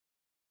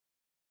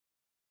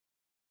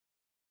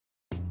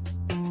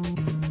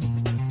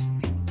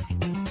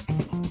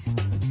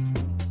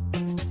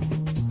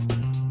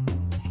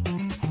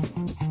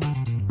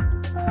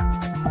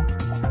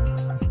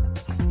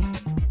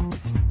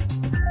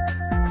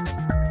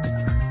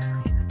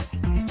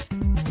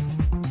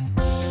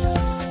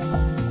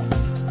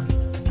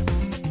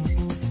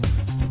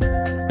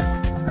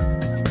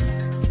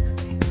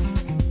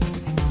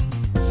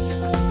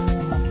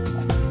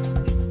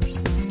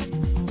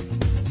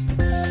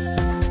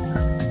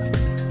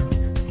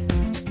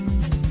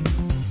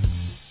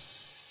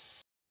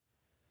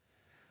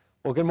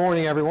Well, good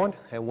morning, everyone,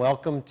 and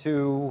welcome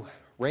to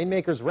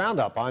Rainmakers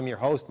Roundup. I'm your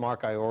host,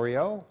 Mark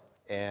Iorio,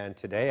 and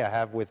today I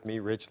have with me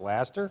Rich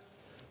Laster.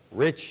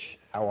 Rich,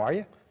 how are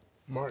you?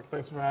 Mark,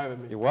 thanks for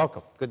having me. You're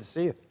welcome. Good to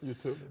see you. You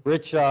too.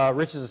 Rich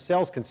is a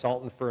sales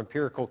consultant for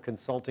Empirical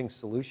Consulting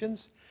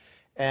Solutions,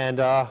 and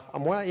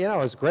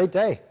it's a great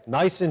day.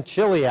 Nice and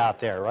chilly out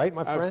there, right,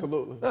 my friend?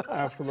 Absolutely,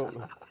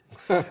 absolutely.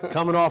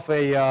 Coming off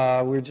we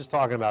were just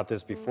talking about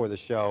this before the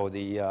show,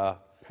 the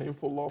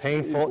Painful loss.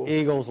 painful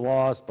Eagles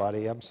loss,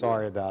 buddy. I'm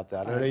sorry about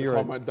that. I had to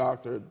call my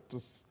doctor.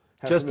 Just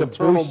had just some to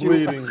internal boost you.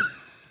 bleeding.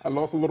 I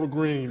lost a little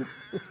green.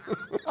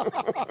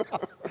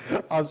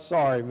 I'm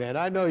sorry, man.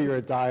 I know you're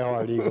a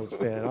diehard Eagles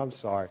fan. I'm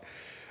sorry.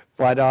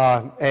 But,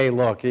 hey,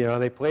 look,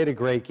 they played a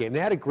great game. They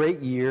had a great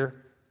year.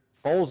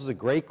 Foles is a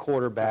great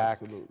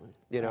quarterback. Absolutely.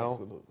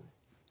 Absolutely.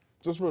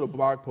 Just wrote a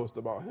blog post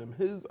about him.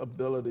 His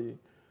ability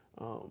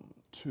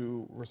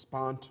to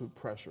respond to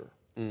pressure,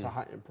 to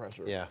heighten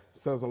pressure,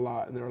 says a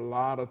lot. And there are a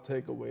lot of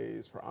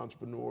takeaways for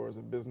entrepreneurs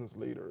and business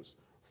leaders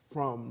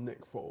from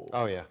Nick Foles.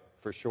 Oh, yeah,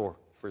 for sure,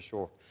 for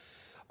sure.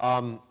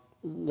 One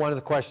of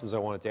the questions I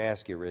wanted to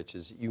ask you, Rich,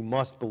 is you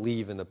must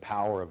believe in the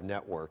power of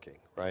networking,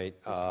 right?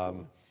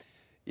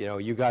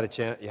 You had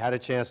a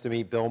chance to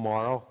meet Bill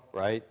Morrow,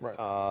 right? Right.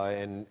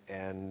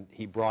 And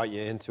he brought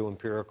you into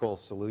Empirical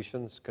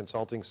Solutions,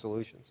 Consulting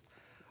Solutions.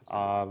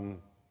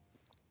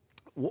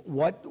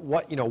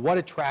 What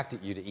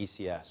attracted you to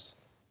ECS?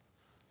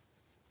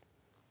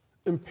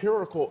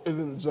 Empirical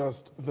isn't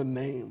just the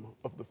name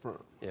of the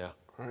firm. Yeah.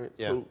 Right?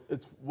 Yeah. So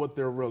it's what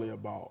they're really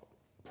about.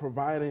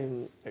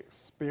 Providing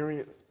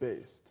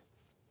experience-based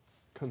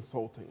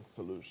consulting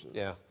solutions.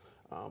 Yeah.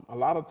 A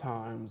lot of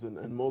times,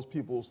 and most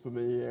people's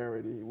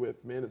familiarity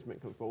with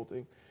management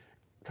consulting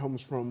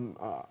comes from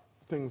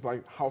things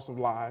like House of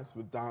Lies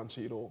with Don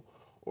Cheadle,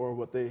 or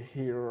what they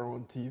hear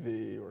on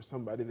TV, or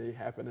somebody they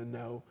happen to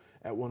know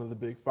at one of the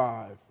big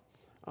five,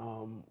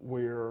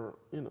 where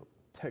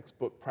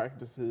textbook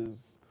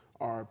practices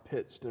are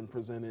pitched and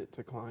presented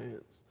to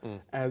clients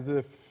as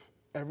if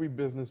every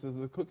business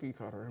is a cookie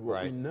cutter. And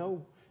what we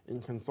know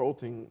in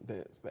consulting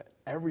is that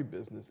every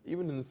business,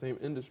 even in the same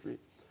industry,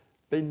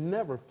 they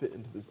never fit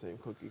into the same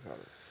cookie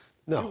cutter.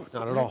 No,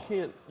 not at all.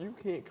 You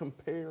can't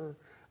compare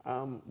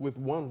with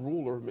one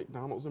ruler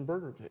McDonald's and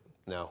Burger King.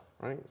 No.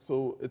 Right?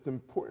 So it's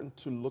important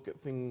to look at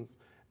things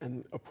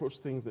and approach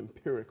things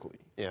empirically.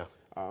 Yeah.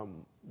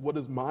 What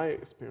is my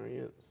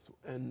experience,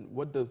 and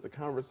what does the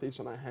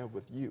conversation I have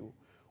with you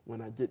when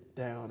I get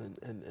down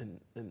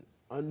and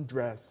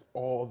undress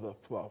all the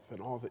fluff and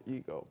all the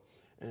ego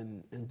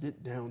and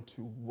get down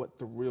to what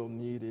the real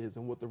need is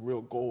and what the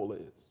real goal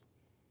is.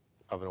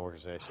 Of an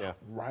organization, yeah.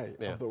 Right,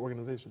 yeah. of the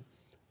organization.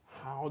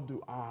 How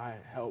do I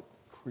help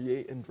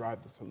create and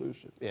drive the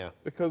solution? Yeah.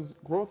 Because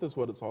growth is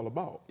what it's all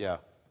about. Yeah.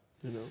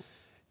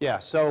 Yeah,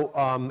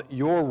 so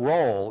your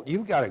role,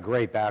 you've got a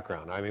great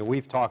background. I mean,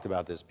 we've talked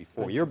about this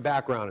before. Your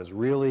background is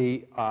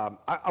really,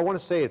 I want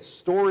to say it's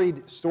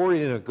storied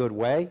in a good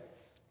way.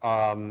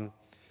 And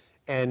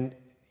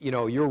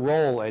your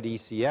role at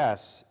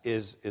ECS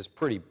is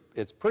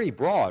pretty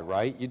broad,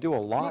 right? You do a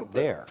lot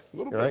there,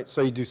 right?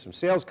 So you do some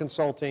sales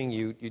consulting,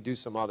 you do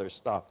some other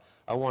stuff.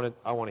 I want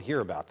to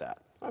hear about that.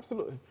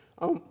 Absolutely.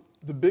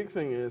 The big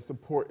thing is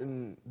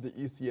supporting the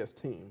ECS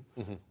team,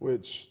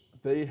 which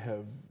they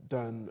have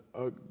done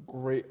a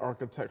great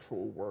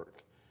architectural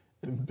work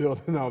in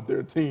building out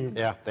their team.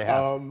 Yeah, they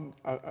have.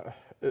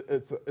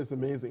 It's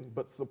amazing.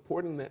 But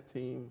supporting that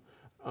team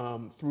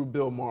through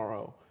Bill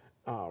Morrow,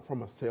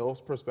 from a sales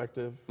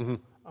perspective,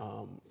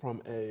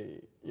 from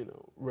a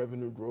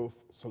revenue growth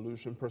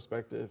solution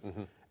perspective,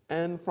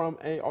 and from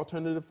a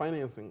alternative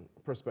financing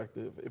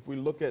perspective. If we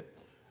look at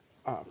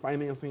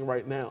financing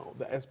right now,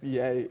 the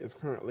SBA is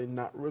currently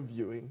not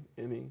reviewing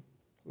any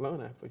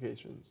loan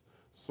applications.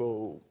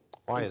 So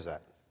why is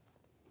that?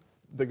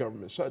 The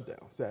government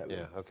shutdown, sadly.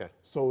 Yeah, okay.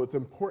 So it's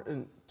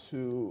important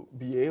to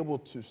be able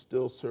to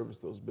still service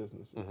those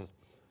businesses.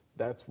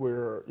 That's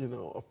where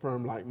a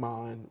firm like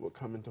mine will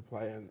come into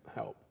play and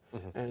help.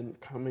 And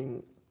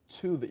coming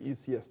to the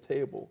ECS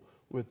table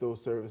with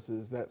those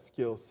services, that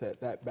skill set,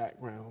 that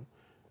background,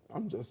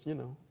 I'm just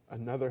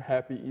another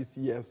happy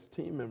ECS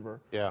team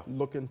member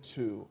looking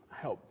to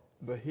help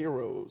the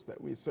heroes that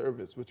we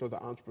service, which are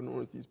the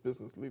entrepreneurs, these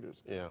business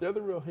leaders. Yeah. They're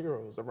the real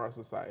heroes of our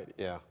society.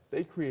 Yeah.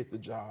 They create the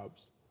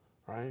jobs,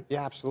 right?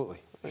 Yeah,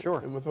 absolutely. Sure.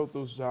 And without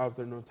those jobs,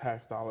 there are no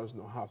tax dollars,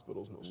 no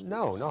hospitals, no schools.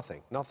 No,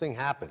 nothing. Nothing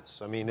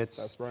happens. I mean,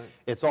 That's right.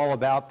 It's all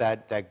about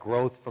that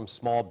growth from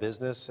small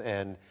business,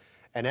 and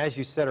as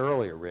you said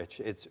earlier,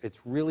 Rich, it's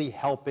really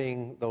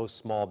helping those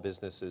small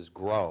businesses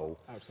grow.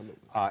 Absolutely.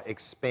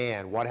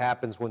 Expand. What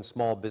happens when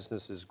small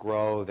businesses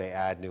grow? They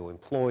add new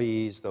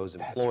employees. Those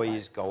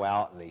employees go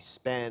out and they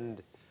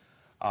spend.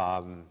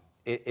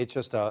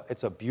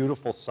 It's a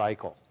beautiful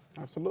cycle.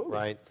 Absolutely.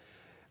 Right.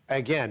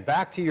 Again,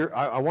 back to your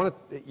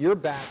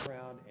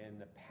background and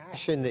the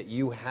passion that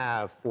you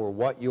have for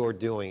what you're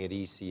doing at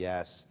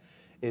ECS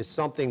is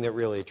something that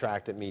really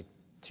attracted me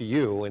to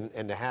you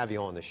and to have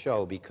you on the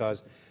show,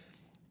 because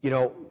you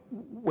know,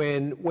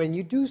 when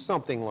you do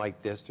something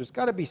like this, there's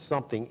got to be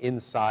something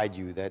inside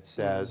you that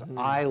says,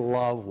 I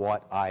love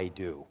what I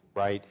do,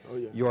 right? Oh,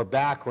 yeah. Your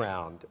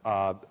background.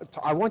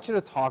 I want you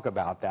to talk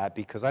about that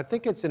because I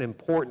think it's an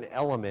important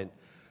element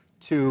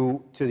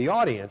to the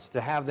audience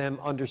to have them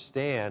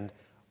understand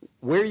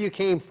where you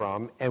came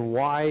from and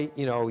why,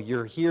 you know,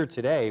 you're here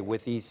today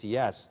with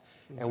ECS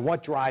and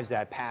what drives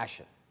that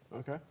passion.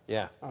 Okay.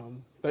 Yeah.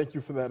 Thank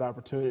you for that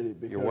opportunity.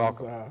 Because, You're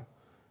welcome.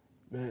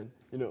 Man,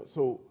 you know,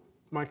 so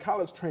my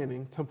college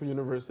training, Temple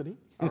University,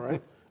 all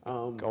right?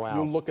 Go You'll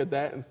Owls. look at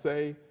that and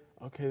say,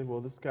 okay, well,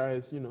 this guy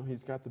is, you know,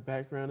 he's got the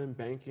background in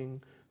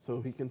banking,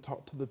 so he can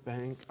talk to the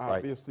bank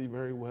obviously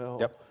very well.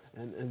 Yep.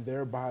 And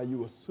thereby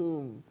you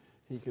assume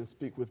he can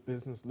speak with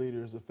business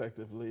leaders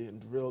effectively and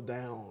drill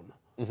down,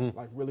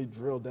 like really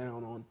drill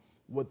down on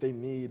what they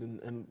need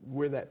and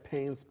where that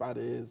pain spot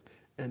is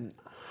and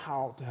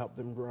how to help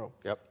them grow.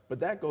 Yep. But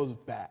that goes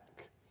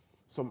back.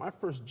 So my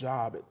first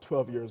job at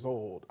 12 years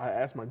old, I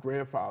asked my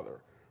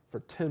grandfather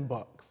for 10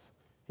 bucks.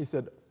 He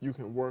said, you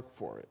can work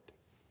for it.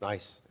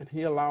 Nice. And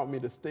he allowed me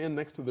to stand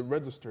next to the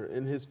register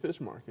in his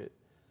fish market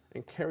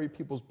and carry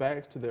people's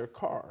bags to their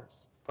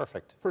cars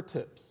Perfect. for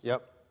tips.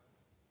 Yep.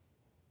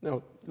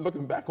 Now,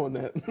 looking back on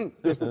that,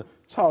 there's some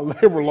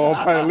child labor law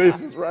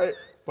violations, right?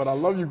 But I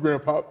love you,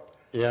 Grandpa.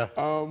 Yeah.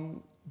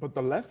 But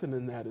the lesson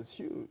in that is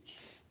huge.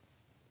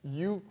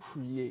 You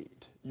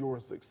create your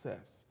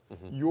success,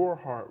 your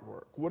hard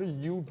work. What are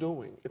you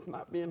doing? It's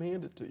not being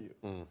handed to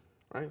you,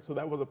 right? So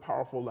that was a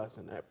powerful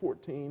lesson. At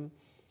 14,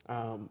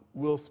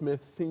 Will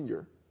Smith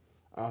Sr.,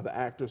 the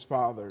actor's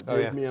father,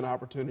 gave me an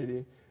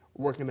opportunity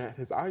working at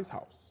his ice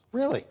house.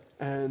 Really?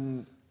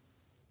 And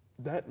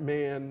that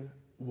man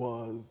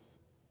was,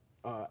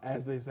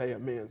 as they say, a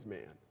man's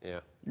man.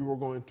 Yeah. You were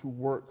going to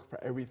work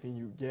for everything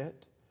you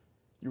get.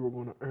 You were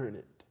going to earn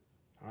it.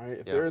 All right.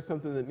 If Yeah. there is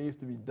something that needs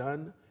to be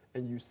done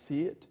and you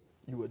see it,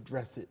 you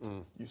address it.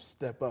 You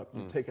step up.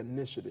 You take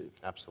initiative.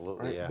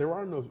 Absolutely. Right? Yeah. There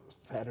are no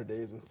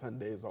Saturdays and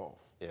Sundays off.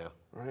 Yeah.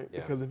 Right.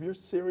 Yeah. Because if you're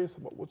serious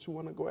about what you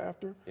want to go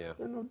after, Yeah.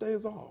 there are no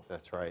days off.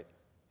 That's right.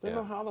 There are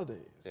Yeah. no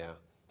holidays. Yeah.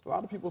 A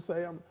lot of people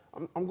say, I'm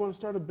going to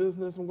start a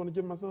business. I'm going to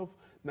give myself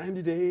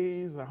 90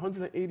 days,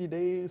 180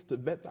 days to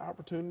vet the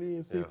opportunity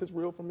and see if it's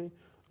real for me.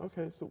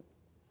 Okay, so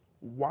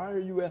why are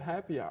you at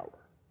happy hour?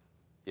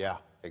 Yeah,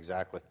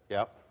 exactly.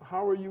 Yep.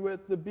 How are you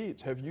at the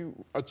beach? Have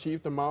you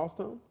achieved a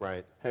milestone?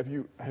 Right. Have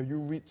you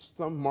reached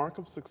some mark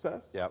of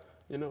success? Yep.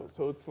 You know,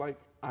 so it's like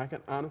I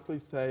can honestly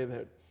say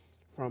that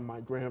from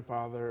my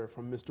grandfather,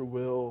 from Mr.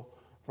 Will,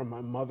 from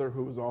my mother,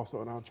 who was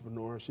also an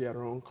entrepreneur, she had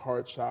her own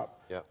card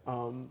shop. Yep.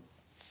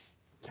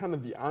 Kind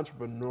of the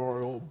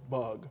entrepreneurial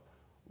bug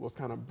was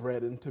kind of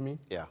bred into me.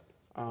 Yeah.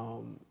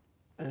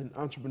 And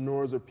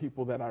entrepreneurs are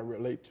people that I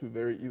relate to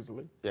very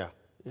easily. Yeah.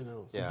 You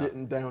know, so Yeah.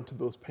 getting down to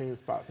those pain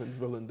spots and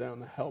drilling down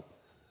to help.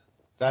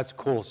 That's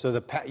cool. So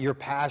your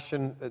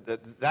passion,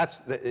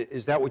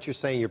 is that what you're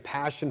saying? Your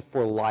passion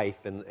for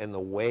life and the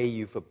way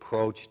you've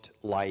approached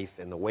life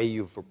and the way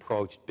you've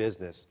approached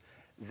business,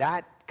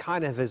 that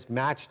kind of has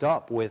matched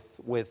up with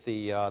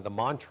the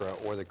mantra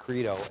or the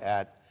credo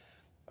at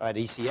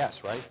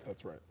ECS, right?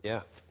 That's right.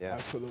 Yeah. Yeah.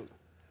 Absolutely.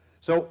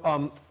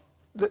 So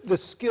the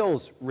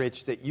skills,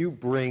 Rich, that you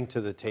bring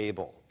to the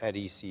table at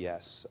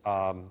ECS,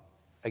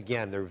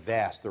 again, they're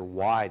vast, they're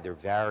wide, they're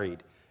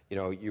varied. You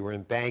know, you were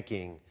in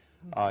banking,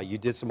 you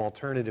did some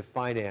alternative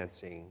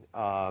financing,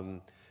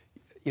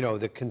 you know,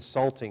 the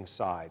consulting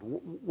side.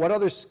 What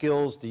other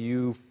skills do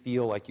you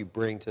feel like you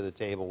bring to the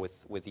table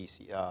to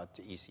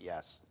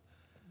ECS?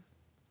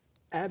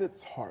 At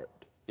its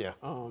heart, Yeah.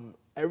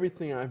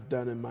 everything I've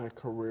done in my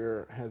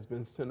career has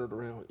been centered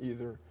around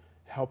either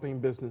helping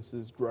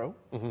businesses grow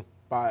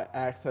by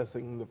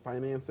accessing the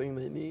financing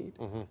they need,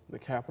 the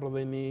capital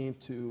they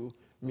need to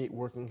meet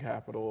working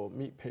capital,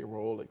 meet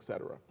payroll, et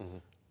cetera,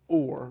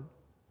 or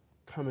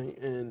coming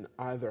in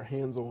either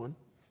hands-on,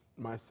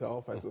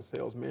 myself as a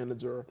sales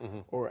manager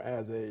or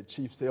as a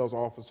chief sales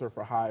officer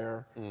for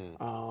hire,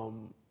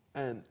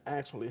 and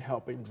actually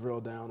helping drill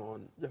down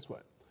on, guess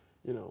what,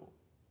 you know,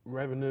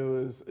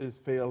 revenue is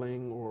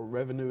failing or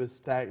revenue is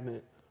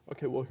stagnant.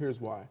 Okay, well, here's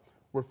why.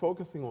 We're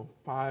focusing on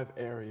 5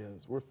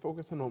 areas. We're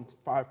focusing on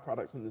 5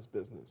 products in this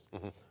business,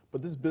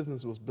 but this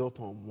business was built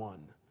on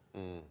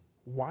 1.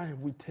 Why have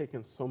we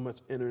taken so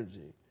much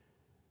energy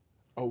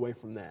away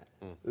from that?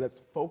 Let's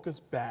focus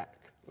back.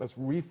 Let's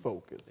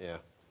refocus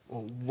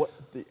on what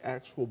the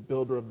actual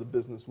builder of the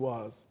business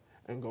was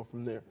and go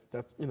from there.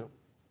 That's, you know.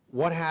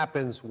 What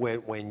happens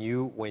when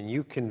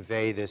you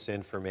convey this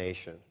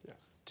information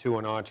to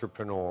an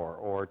entrepreneur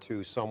or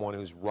to someone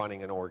who's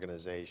running an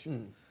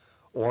organization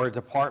or a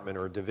department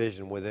or a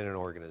division within an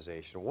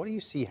organization? What do you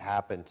see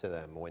happen to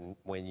them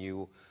when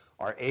you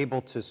are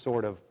able to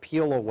sort of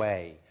peel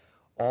away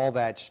all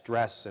that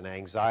stress and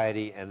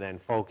anxiety and then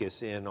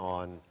focus in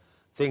on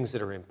things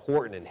that are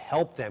important and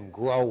help them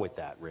grow with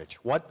that, Rich?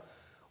 What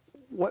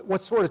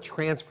sort of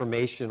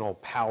transformational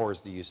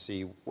powers do you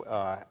see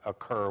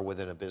occur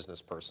within a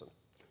business person?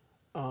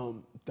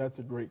 That's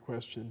a great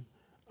question.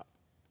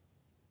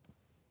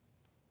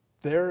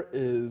 There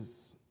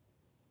is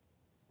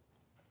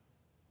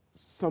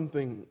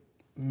something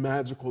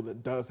magical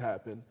that does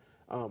happen.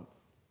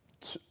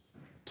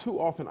 Too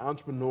often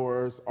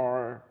entrepreneurs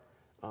are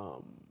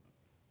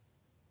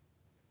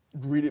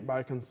greeted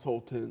by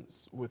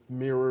consultants with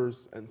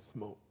mirrors and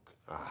smoke.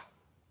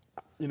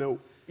 You know,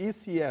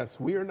 ECS,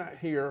 we are not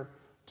here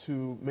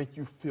to make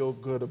you feel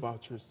good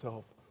about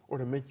yourself or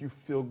to make you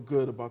feel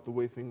good about the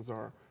way things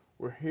are.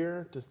 We're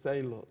here to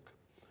say, look,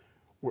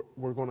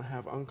 we're going to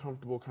have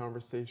uncomfortable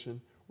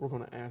conversation. We're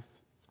going to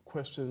ask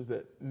questions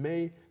that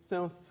may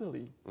sound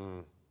silly,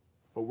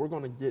 but we're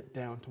going to get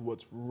down to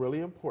what's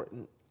really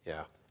important.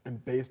 Yeah.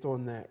 And based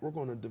on that, we're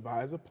going to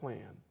devise a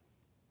plan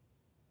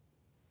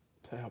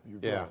to help you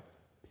grow. Yeah.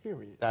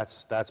 Period.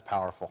 That's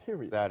powerful.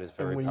 Period. That is very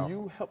powerful. And when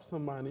powerful. you help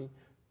somebody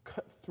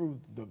cut through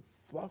the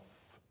fluff,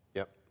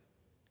 Yep.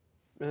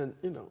 and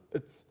you know,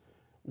 it's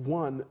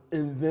one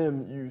in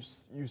them. You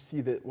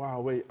see that, wow,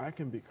 wait, I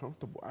can be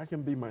comfortable. I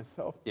can be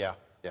myself. Yeah.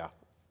 Yeah.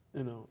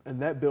 You know,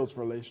 and that builds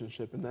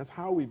relationship, and that's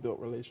how we built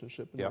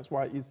relationship, and Yep. that's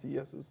why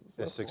ECS is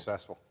successful. It's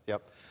successful.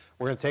 Yep.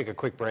 We're going to take a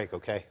quick break,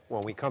 okay?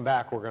 When we come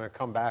back, we're going to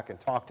come back and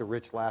talk to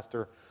Rich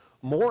Laster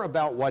more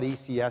about what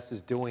ECS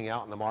is doing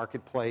out in the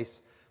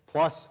marketplace.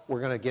 Plus, we're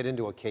going to get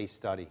into a case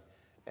study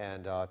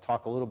and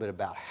talk a little bit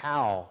about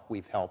how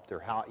we've helped or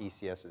how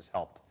ECS has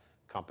helped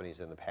companies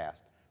in the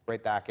past.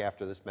 Right back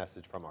after this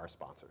message from our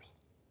sponsors.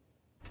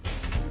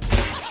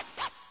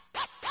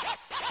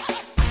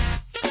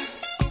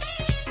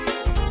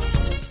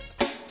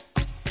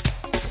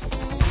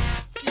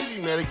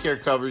 Getting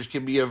Medicare coverage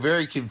can be a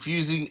very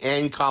confusing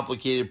and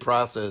complicated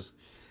process.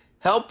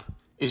 Help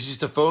is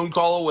just a phone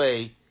call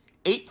away,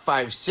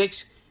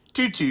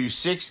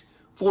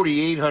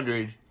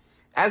 856-226-4800.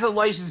 As a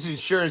licensed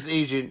insurance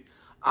agent,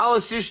 I'll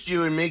assist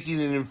you in making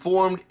an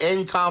informed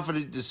and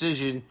confident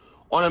decision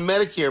on a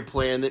Medicare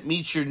plan that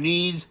meets your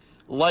needs,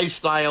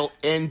 lifestyle,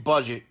 and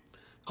budget.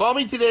 Call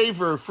me today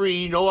for a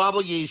free,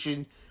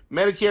 no-obligation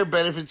Medicare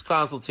benefits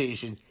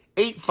consultation,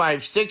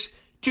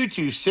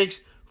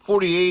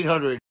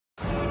 856-226-4800.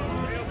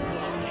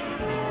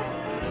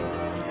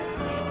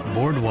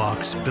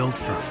 Boardwalks built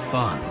for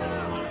fun.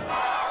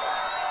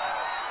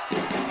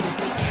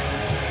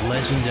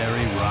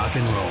 Legendary rock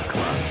and roll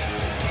clubs.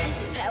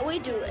 This is how we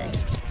do it.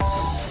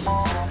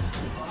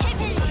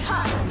 Hippity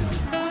hop.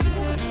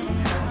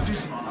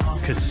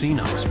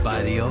 Casinos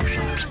by the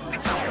ocean.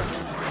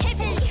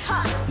 Hippity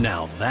hop.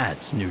 Now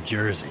that's New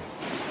Jersey.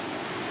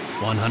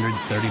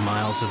 130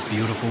 miles of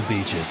beautiful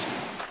beaches.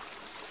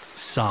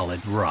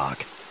 Solid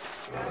rock.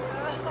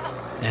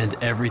 And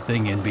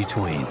everything in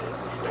between.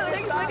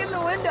 Look in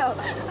the window.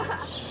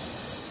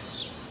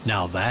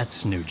 Now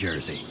that's New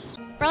Jersey.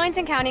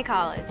 Burlington County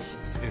College.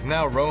 Is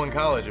now Rowan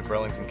College of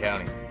Burlington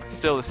County.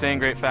 Still the same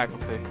great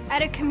faculty.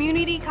 At a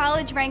community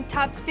college ranked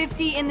top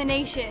 50 in the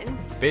nation.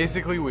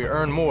 Basically, we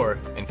earn more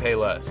and pay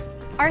less.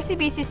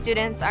 RCBC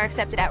students are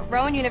accepted at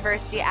Rowan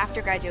University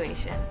after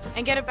graduation.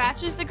 And get a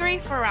bachelor's degree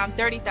for around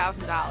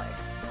 $30,000.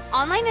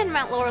 Online and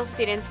Mount Laurel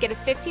students get a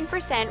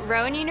 15%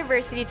 Rowan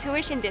University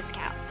tuition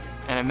discount.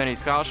 And have many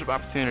scholarship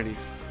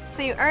opportunities.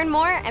 So you earn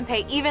more and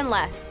pay even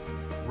less.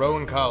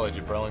 Rowan College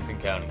of Burlington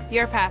County.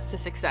 Your path to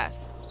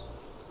success.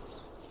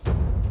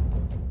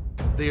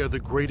 They are the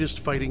greatest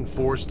fighting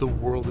force the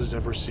world has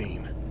ever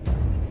seen.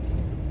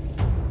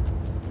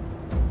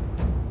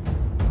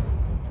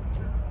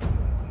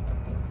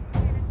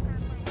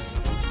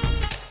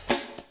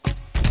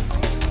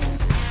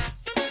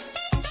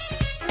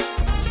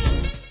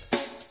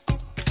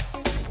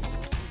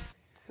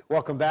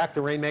 Welcome back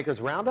to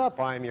Rainmakers Roundup.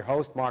 I am your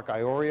host, Mark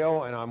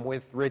Iorio, and I'm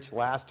with Rich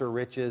Laster.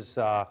 Rich is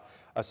a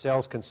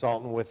sales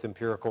consultant with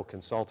Empirical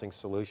Consulting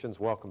Solutions.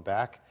 Welcome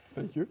back.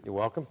 Thank you. You're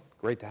welcome.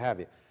 Great to have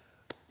you.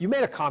 You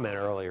made a comment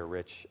earlier,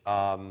 Rich,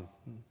 about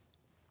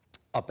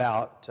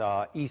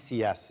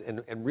ECS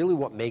and really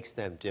what makes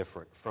them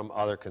different from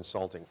other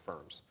consulting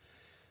firms.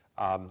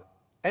 And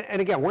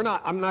again,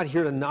 I'm not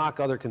here to knock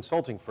other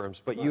consulting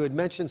firms, but you had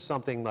mentioned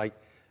something like,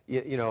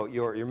 you know,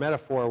 your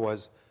metaphor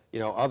was, you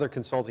know, other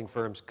consulting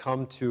firms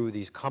come to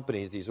these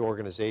companies, these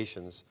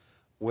organizations,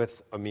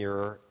 with a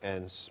mirror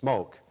and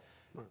smoke.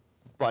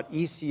 But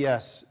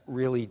ECS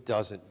really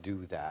doesn't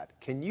do that.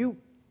 Can you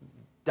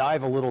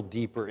dive a little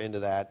deeper into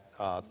that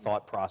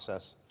thought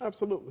process?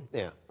 Absolutely.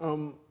 Yeah.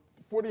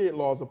 48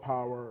 Laws of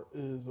Power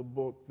is a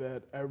book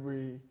that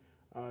every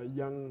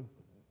young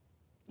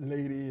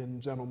lady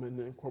and gentleman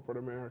in corporate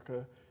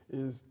America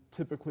is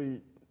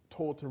typically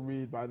told to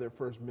read by their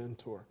first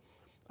mentor.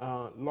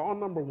 Law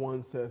number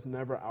 1 says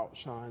never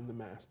outshine the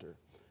master.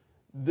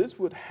 This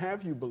would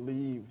have you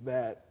believe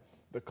that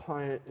the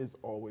client is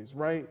always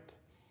right,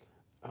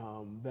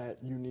 that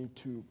you need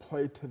to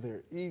play to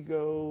their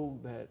ego,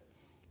 that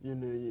you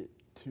need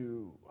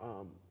to,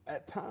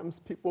 at times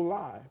people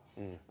lie.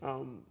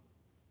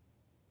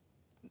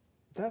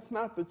 That's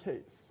not the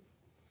case.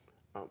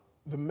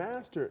 The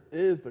master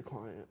is the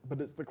client,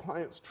 but it's the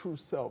client's true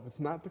self.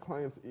 It's not the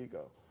client's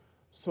ego.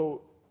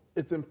 So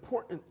it's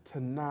important to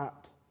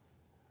not,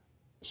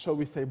 shall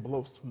we say,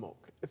 blow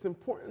smoke. It's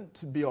important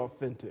to be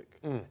authentic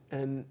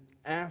and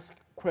ask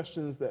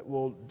questions that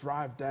will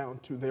drive down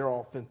to their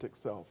authentic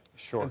self.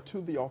 Sure. And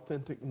to the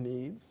authentic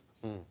needs,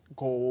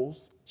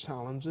 goals,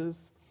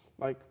 challenges,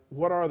 like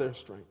what are their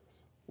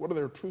strengths? What are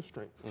their true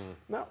strengths?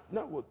 Not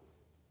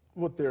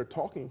what their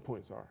talking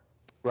points are.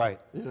 Right.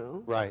 You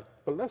know? Right.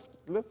 But let's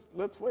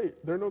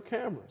wait. There are no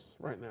cameras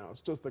right now.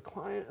 It's just the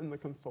client and the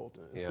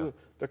consultant. It's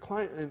the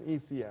client and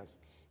ECS.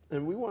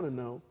 And we want to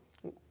know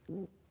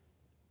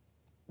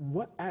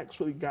what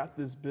actually got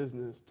this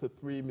business to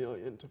 3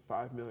 million, to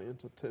 5 million,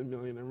 to 10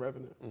 million in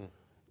revenue.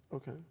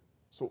 Okay.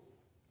 So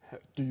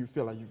do you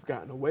feel like you've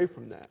gotten away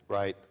from that?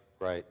 Right.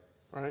 Right.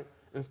 Right?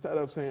 Instead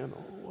of saying,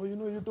 oh, well, you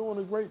know, you're doing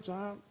a great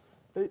job,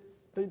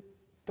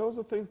 those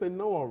are things they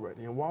know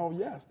already. And while,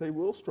 yes, they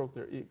will stroke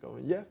their ego,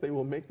 and yes, they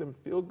will make them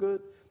feel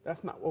good,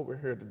 that's not what we're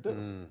here to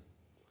do.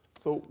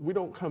 So we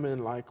don't come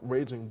in like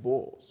raging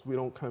bulls. We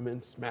don't come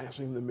in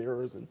smashing the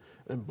mirrors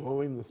and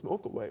blowing the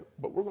smoke away.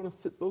 But we're going to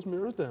sit those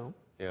mirrors down.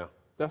 Yeah.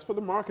 That's for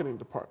the marketing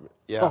department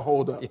to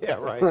hold up. Yeah,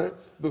 right.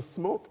 The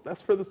smoke,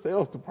 that's for the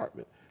sales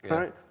department.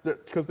 Right?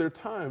 Because there's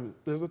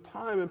a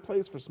time and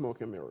place for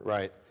smoke and mirrors.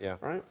 Right, yeah.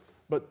 Right?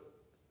 But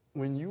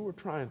when you are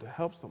trying to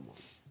help someone,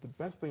 the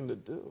best thing to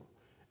do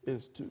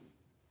is to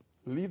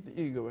leave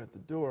the ego at the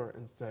door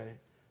and say,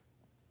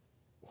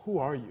 who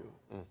are you?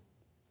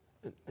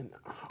 And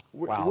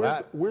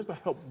where's the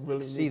help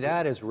really needed? See,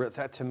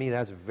 that to me,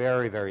 that's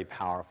very, very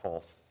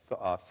powerful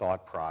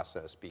thought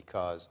process,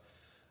 because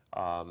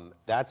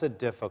that's a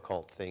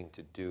difficult thing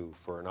to do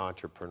for an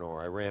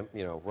entrepreneur. I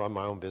run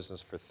my own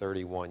business for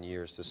 31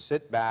 years. To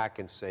sit back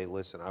and say,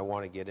 listen, I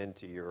want to get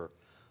into your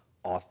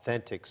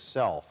authentic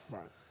self.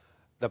 Right.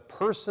 The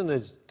person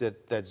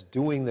that's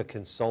doing the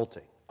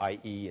consulting,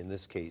 i.e. in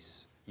this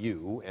case,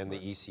 you and the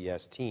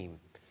ECS team,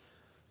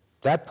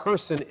 that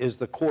person is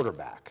the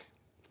quarterback,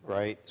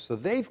 right? So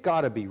they've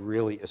got to be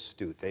really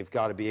astute. They've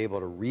got to be able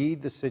to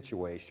read the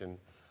situation.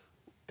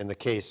 In the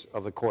case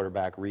of the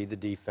quarterback, read the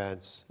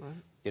defense,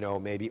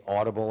 maybe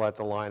audible at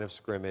the line of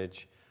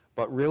scrimmage,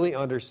 but really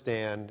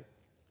understand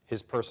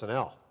his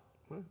personnel,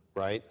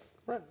 right?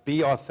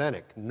 Be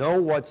authentic.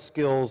 Know what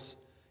skills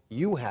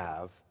you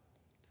have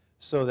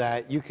so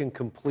that you can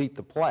complete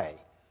the play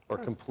or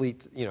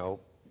complete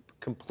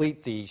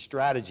the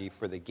strategy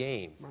for the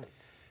game.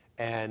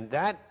 And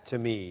that, to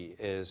me,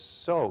 is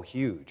so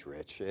huge,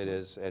 Rich. It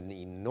is an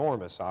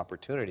enormous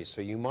opportunity.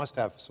 So you must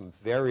have some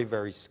very,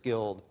 very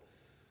skilled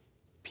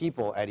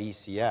people at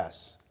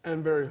ECS.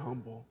 And very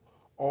humble.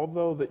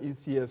 Although the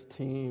ECS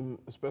team,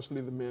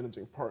 especially the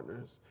managing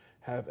partners,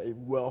 have a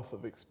wealth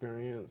of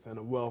experience and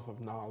a wealth of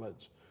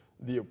knowledge,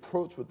 the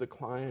approach with the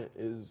client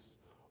is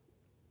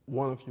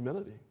one of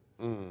humility.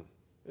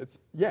 It's,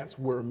 yes,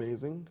 we're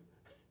amazing.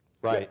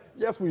 Right.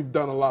 Yes, we've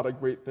done a lot of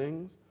great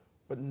things,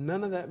 but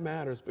none of that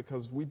matters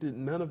because we did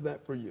none of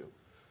that for you.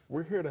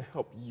 We're here to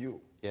help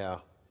you. Yeah.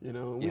 You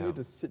know, we need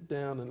to sit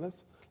down and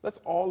let's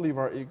all leave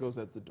our egos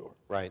at the door.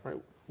 Right.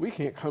 We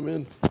can't come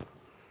in,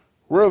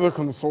 we're the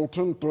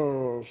consultant,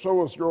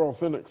 show us your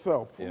authentic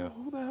self. Yeah. Well,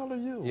 who the hell are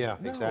you? Yeah,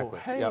 no, exactly.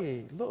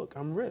 Hey, look,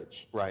 I'm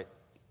Rich. Right.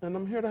 And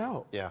I'm here to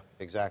help. Yeah,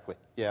 exactly.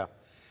 Yeah.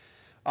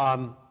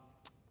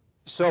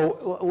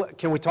 So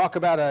can we talk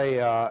about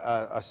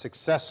a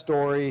success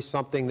story,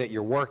 something that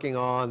you're working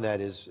on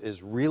that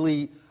is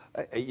really,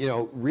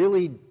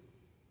 really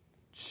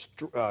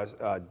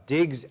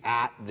digs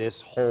at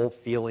this whole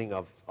feeling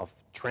of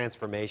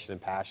transformation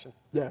and passion?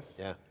 Yes.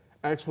 Yeah.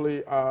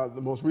 Actually,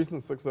 the most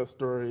recent success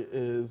story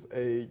is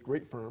a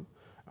great firm,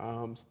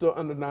 still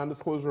under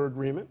non-disclosure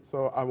agreement,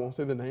 so I won't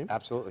say the name.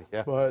 Absolutely,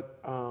 yeah. But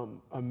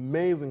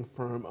amazing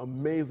firm,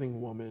 amazing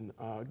woman,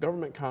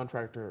 government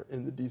contractor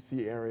in the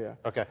DC area.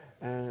 Okay.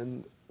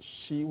 And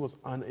she was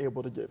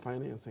unable to get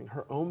financing.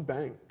 Her own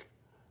bank,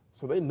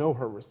 so they know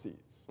her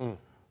receipts.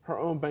 Her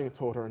own bank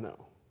told her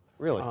no.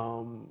 Really?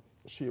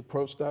 She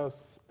approached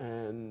us,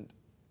 and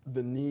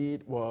the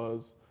need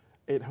was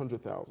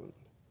 $800,000.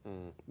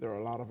 There are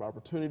a lot of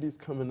opportunities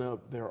coming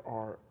up.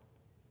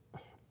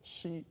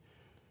 She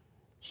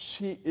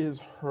is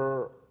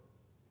her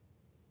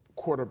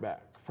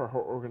quarterback for her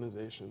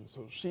organization.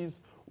 So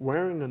she's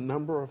wearing a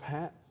number of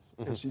hats,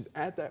 and she's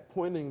at that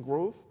point in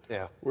growth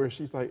where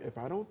she's like, if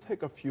I don't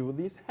take a few of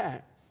these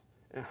hats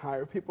and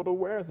hire people to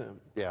wear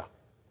them,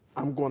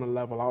 I'm going to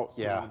level out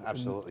soon. Yeah,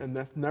 absolutely. And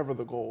that's never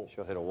the goal.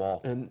 She'll hit a wall.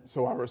 And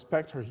so I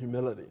respect her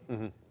humility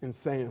in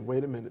saying,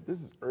 wait a minute,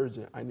 this is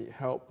urgent. I need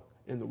help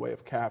in the way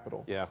of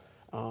capital. Yeah.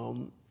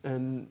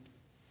 And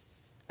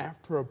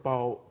after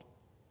about,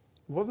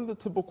 it wasn't the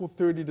typical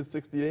 30 to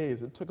 60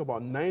 days. It took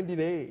about 90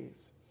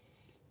 days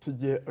to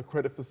get a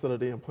credit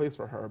facility in place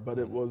for her, but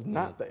it was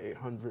not the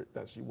 800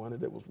 that she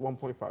wanted. It was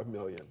 1.5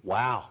 million.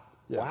 Wow.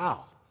 Yes. Wow.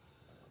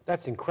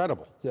 That's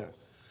incredible.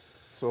 Yes.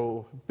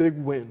 So big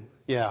win.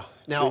 Yeah.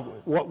 Now,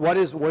 what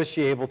is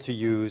she able to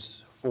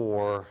use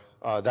for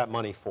that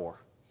money for?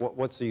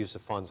 What's the use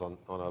of funds on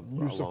a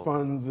loan? Use of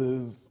funds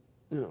is,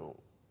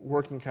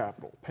 working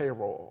capital,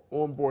 payroll,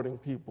 onboarding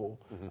people,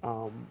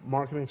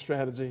 marketing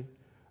strategy.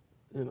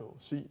 you know,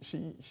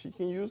 she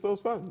can use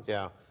those funds.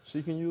 Yeah.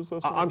 She can use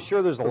those funds. I'm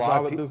sure there's a for lot of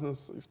valid people.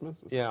 business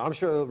expenses. Yeah, I'm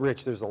sure,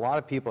 Rich, there's a lot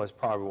of people that's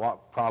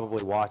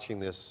probably watching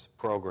this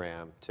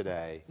program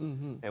today,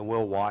 and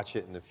will watch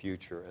it in the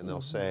future, and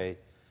they'll say,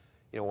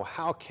 you know, well,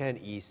 how can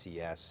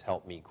ECS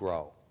help me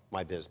grow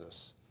my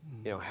business?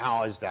 You know,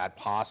 how is that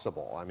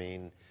possible? I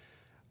mean,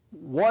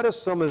 what are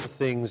some of the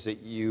things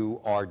that you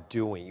are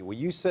doing? Well,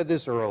 you said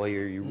this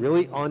earlier, you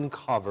really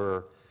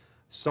uncover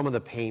some of the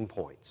pain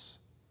points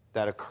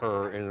that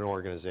occur in an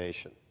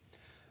organization.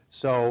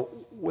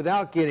 So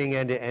without getting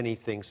into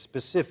anything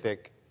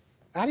specific,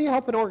 how do you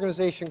help an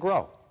organization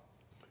grow?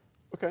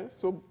 Okay,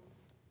 so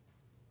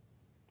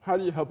how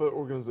do you help an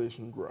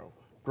organization grow?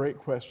 Great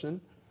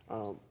question.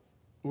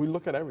 We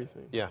look at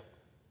everything. Yeah.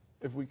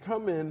 If we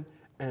come in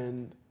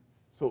and,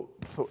 so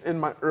in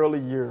my early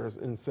years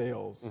in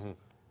sales,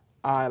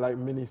 I, like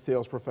many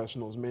sales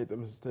professionals, made the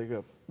mistake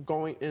of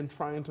going in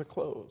trying to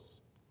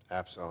close.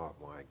 Oh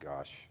my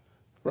gosh.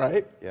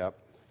 Right? Yep.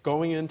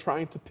 Going in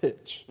trying to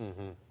pitch.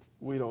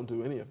 We don't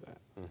do any of that.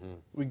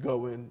 We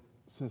go in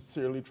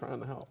sincerely trying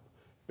to help.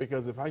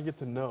 Because if I get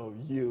to know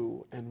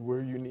you and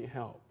where you need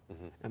help,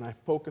 and I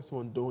focus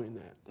on doing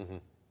that,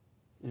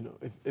 you know,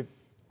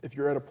 if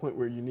you're at a point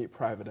where you need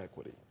private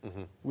equity,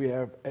 we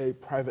have a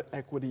private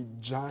equity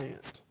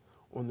giant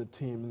on the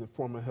team in the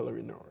form of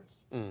Hillary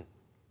Norris,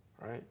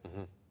 right?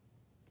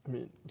 I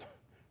mean,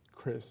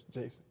 Chris,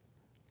 Jason,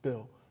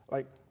 Bill,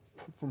 like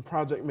from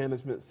project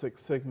management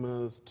Six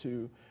Sigmas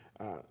to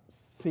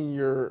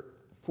senior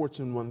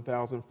Fortune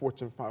 1000,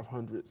 Fortune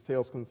 500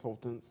 sales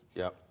consultants,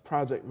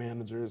 project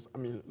managers. I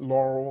mean,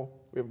 Laurel,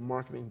 we have a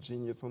marketing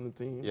genius on the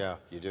team. Yeah,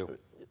 you do.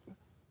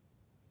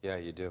 Yeah,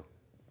 you do.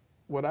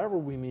 Whatever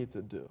we need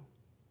to do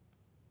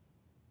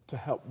to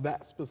help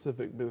that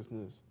specific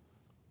business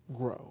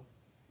grow,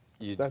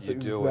 that's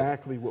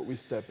exactly what we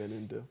step in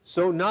and do.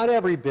 So not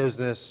every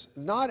business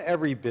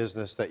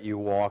that you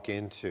walk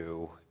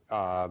into,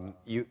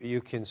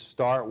 you can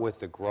start with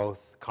the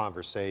growth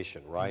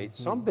conversation, right?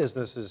 Some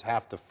businesses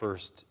have to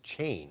first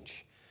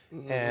change,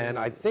 and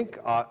I think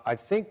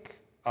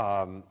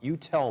you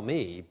tell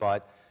me,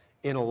 but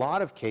in a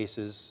lot of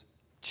cases,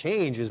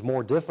 change is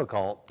more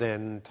difficult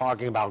than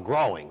talking about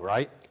growing,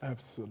 right?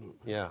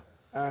 Absolutely. Yeah.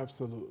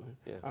 Absolutely.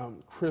 Yeah.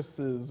 Chris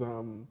has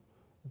done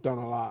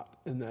a lot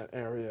in that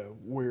area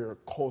where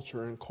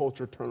culture and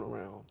culture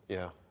turnaround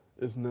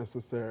is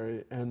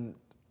necessary. And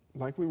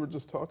like we were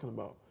just talking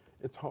about,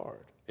 it's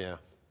hard. Yeah.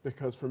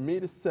 Because for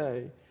me to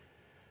say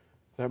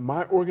that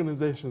my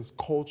organization's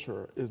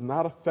culture is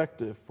not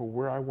effective for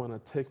where I want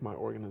to take my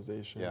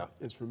organization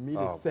is for me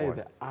to say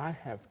that I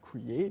have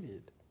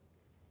created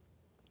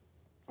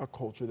a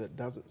culture that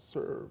doesn't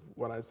serve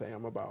what I say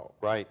I'm about.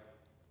 Right.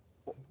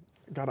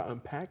 Got to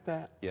unpack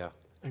that. Yeah.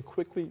 And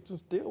quickly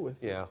just deal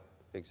with it. Yeah,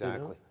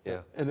 exactly. You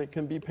know? Yeah. And it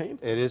can be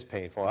painful. It is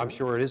painful. I'm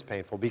sure it is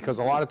painful because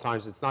a lot of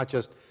times it's not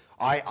just,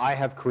 I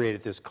have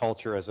created this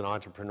culture as an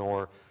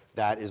entrepreneur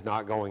that is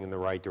not going in the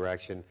right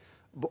direction,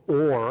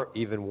 or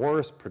even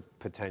worse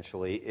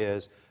potentially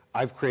is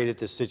I've created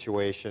this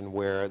situation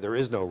where there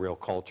is no real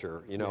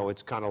culture. You know,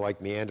 it's kind of like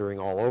meandering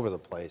all over the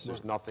place.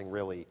 There's nothing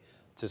really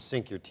to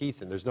sink your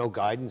teeth in. There's no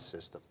guidance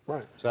system.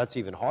 Right. So that's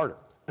even harder.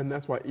 And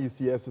that's why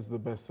ECS is the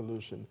best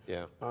solution.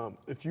 Yeah.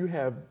 If you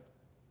have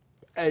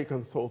a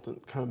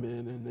consultant come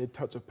in and they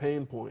touch a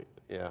pain point,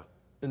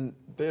 and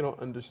they don't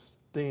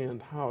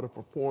understand how to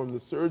perform the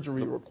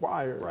surgery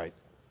required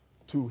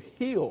to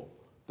heal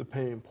the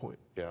pain point.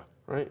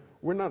 Right?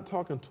 We're not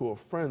talking to a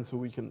friend so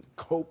we can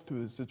cope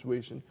through the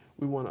situation.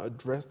 We want to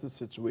address the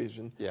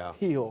situation,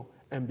 heal,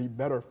 and be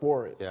better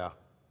for it. Yeah,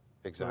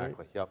 exactly.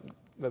 Right? Yep.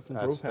 Let some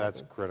growth happen.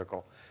 That's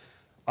critical.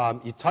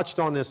 You touched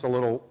on this a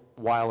little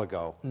while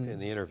ago in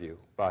the interview,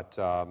 but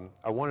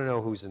I want to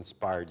know who's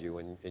inspired you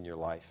in your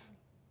life.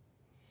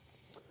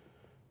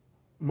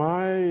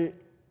 My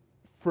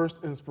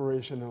first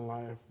inspiration in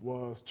life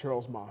was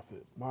Charles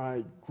Moffett,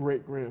 my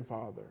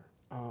great-grandfather.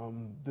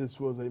 This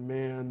was a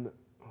man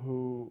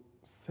who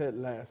said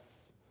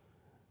less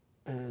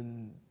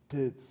and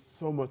did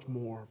so much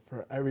more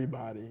for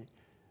everybody.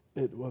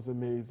 It was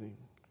amazing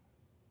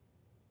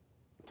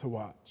to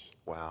watch.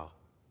 Wow.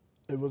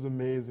 It was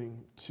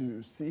amazing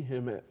to see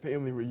him at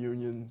family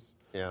reunions.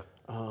 Yeah.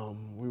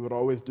 We would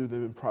always do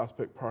them in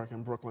Prospect Park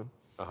in Brooklyn.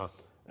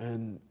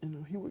 And you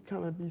know, he would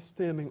kind of be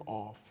standing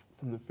off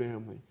from the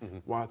family,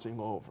 watching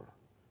over.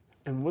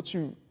 And what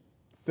you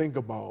think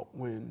about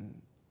when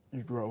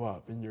you grow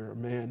up and you're a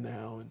man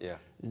now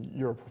and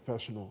you're a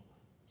professional,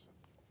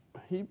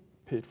 he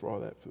paid for all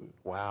that food.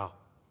 Wow.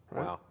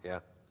 Right? Wow. Yeah.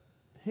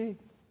 He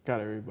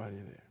got everybody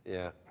there.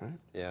 Yeah. Right?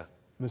 Yeah.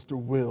 Mr.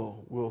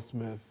 Will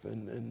Smith,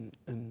 and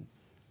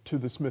to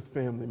the Smith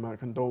family, my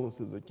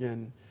condolences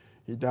again.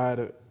 He died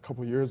a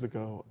couple years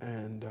ago,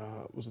 and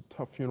it was a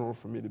tough funeral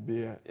for me to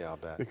be at. Yeah, I'll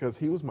bet. Because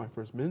he was my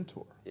first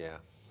mentor. Yeah.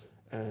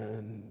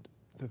 And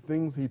the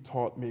things he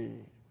taught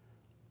me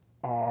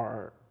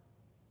are,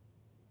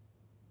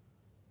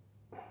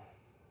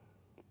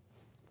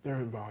 they're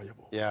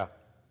invaluable. Yeah.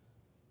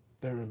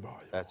 They're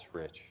invaluable. That's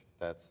rich.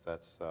 That's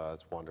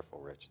wonderful,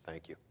 Rich.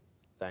 Thank you.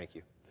 Thank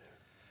you.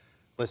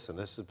 Listen,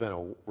 this has been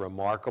a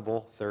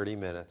remarkable 30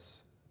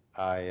 minutes.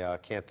 I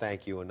can't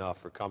thank you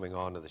enough for coming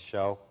on to the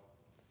show.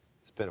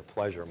 It's been a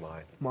pleasure of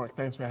mine. Mark,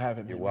 thanks for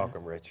having me. You're man.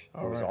 welcome, Rich.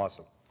 It was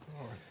awesome.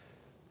 All right.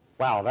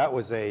 Wow, that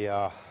was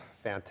a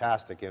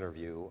fantastic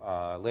interview.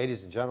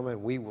 Ladies and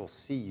gentlemen, we will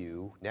see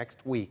you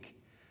next week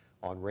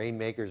on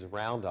Rainmakers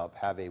Roundup.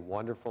 Have a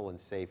wonderful and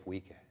safe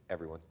week,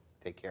 everyone.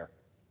 Take care.